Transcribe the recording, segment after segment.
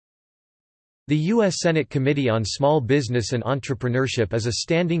The U.S. Senate Committee on Small Business and Entrepreneurship is a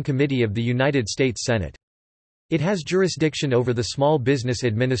standing committee of the United States Senate. It has jurisdiction over the Small Business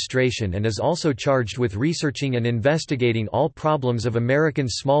Administration and is also charged with researching and investigating all problems of American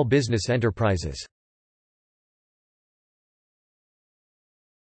small business enterprises.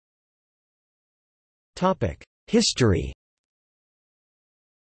 History.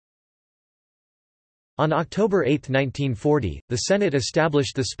 On October 8, 1940, the Senate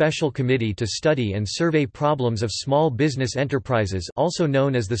established the Special Committee to Study and Survey Problems of Small Business Enterprises, also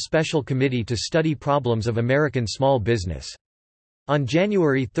known as the Special Committee to Study Problems of American Small Business. On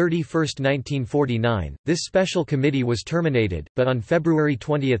January 31, 1949, this special committee was terminated, but on February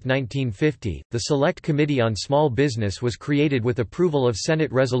 20, 1950, the Select Committee on Small Business was created with approval of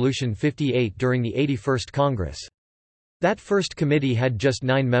Senate Resolution 58 during the 81st Congress. That first committee had just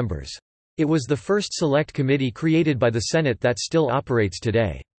 9 members. It was the first Select Committee created by the Senate that still operates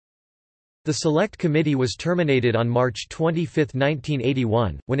today. The Select Committee was terminated on March 25,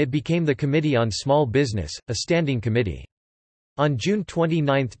 1981, when it became the Committee on Small Business, a standing committee. On June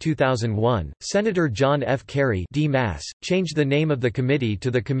 29, 2001, Senator John F. Kerry D-Mass, changed the name of the committee to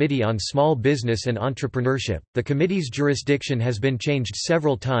the Committee on Small Business and Entrepreneurship. The committee's jurisdiction has been changed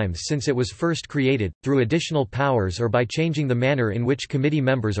several times since it was first created, through additional powers or by changing the manner in which committee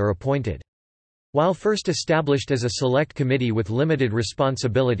members are appointed. While first established as a select committee with limited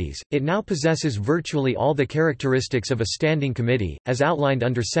responsibilities, it now possesses virtually all the characteristics of a standing committee, as outlined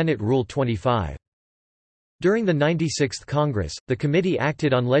under Senate Rule 25. During the 96th Congress, the committee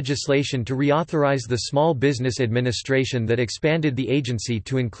acted on legislation to reauthorize the Small Business Administration that expanded the agency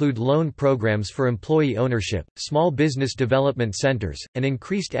to include loan programs for employee ownership, small business development centers, and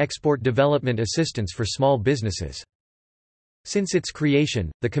increased export development assistance for small businesses. Since its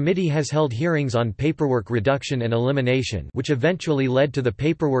creation, the committee has held hearings on paperwork reduction and elimination, which eventually led to the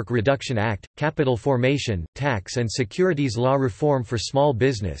Paperwork Reduction Act, capital formation, tax and securities law reform for small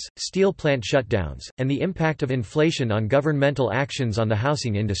business, steel plant shutdowns, and the impact of inflation on governmental actions on the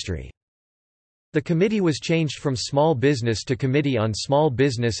housing industry. The committee was changed from Small Business to Committee on Small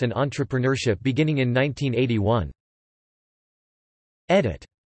Business and Entrepreneurship beginning in 1981. Edit.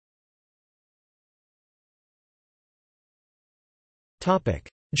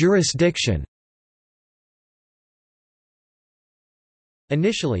 Jurisdiction.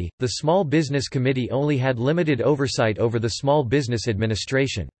 Initially, the Small Business Committee only had limited oversight over the Small Business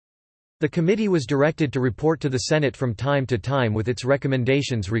Administration. The committee was directed to report to the Senate from time to time with its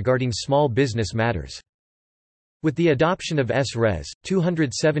recommendations regarding small business matters. With the adoption of S. Res.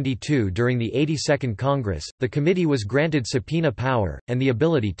 272 during the 82nd Congress, the committee was granted subpoena power, and the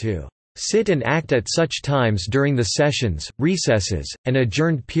ability to sit and act at such times during the sessions, recesses, and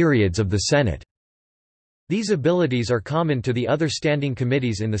adjourned periods of the Senate. These abilities are common to the other standing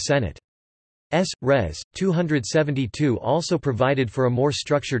committees in the Senate. S. Res. 272 also provided for a more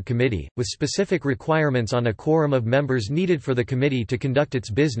structured committee, with specific requirements on a quorum of members needed for the committee to conduct its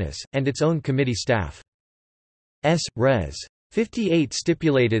business, and its own committee staff. S. Res. 58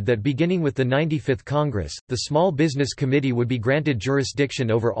 stipulated that beginning with the 95th Congress, the Small Business Committee would be granted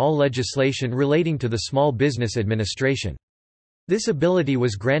jurisdiction over all legislation relating to the Small Business Administration. This ability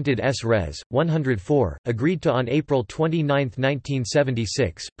was granted S. Res. 104, agreed to on April 29,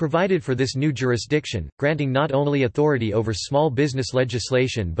 1976, provided for this new jurisdiction, granting not only authority over small business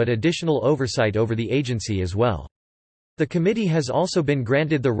legislation but additional oversight over the agency as well. The committee has also been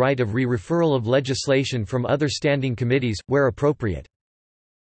granted the right of re-referral of legislation from other standing committees, where appropriate.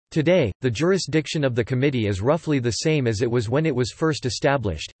 Today, the jurisdiction of the committee is roughly the same as it was when it was first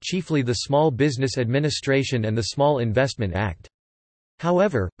established, chiefly the Small Business Administration and the Small Investment Act.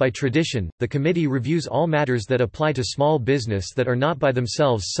 However, by tradition, the committee reviews all matters that apply to small business that are not by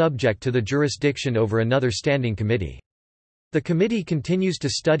themselves subject to the jurisdiction over another standing committee. The committee continues to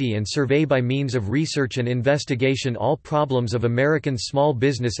study and survey by means of research and investigation all problems of American small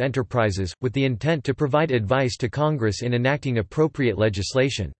business enterprises, with the intent to provide advice to Congress in enacting appropriate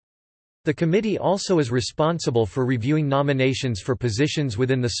legislation. The committee also is responsible for reviewing nominations for positions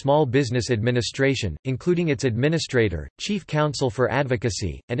within the Small Business Administration, including its administrator, chief counsel for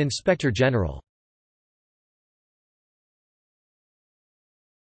advocacy, and inspector general.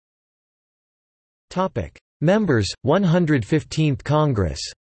 Members, 115th Congress.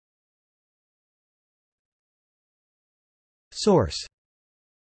 Source.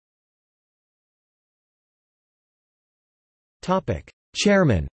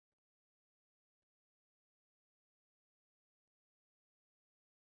 Chairman.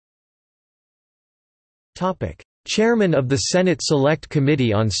 Chairman of the Senate Select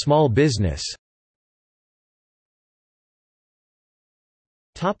Committee on Small Business.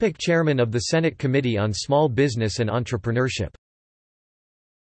 Chairman of the Senate Committee on Small Business and Entrepreneurship.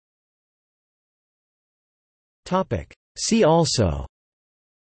 See also: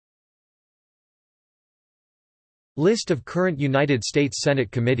 List of current United States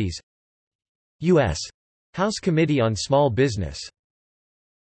Senate committees, U.S. House Committee on Small Business.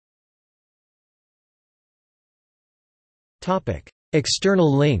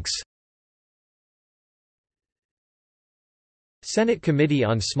 External links: Senate Committee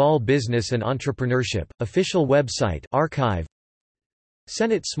on Small Business and Entrepreneurship, official website archive.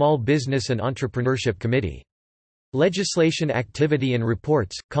 Senate Small Business and Entrepreneurship Committee. Legislation Activity and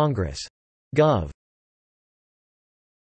Reports, Congress. Gov.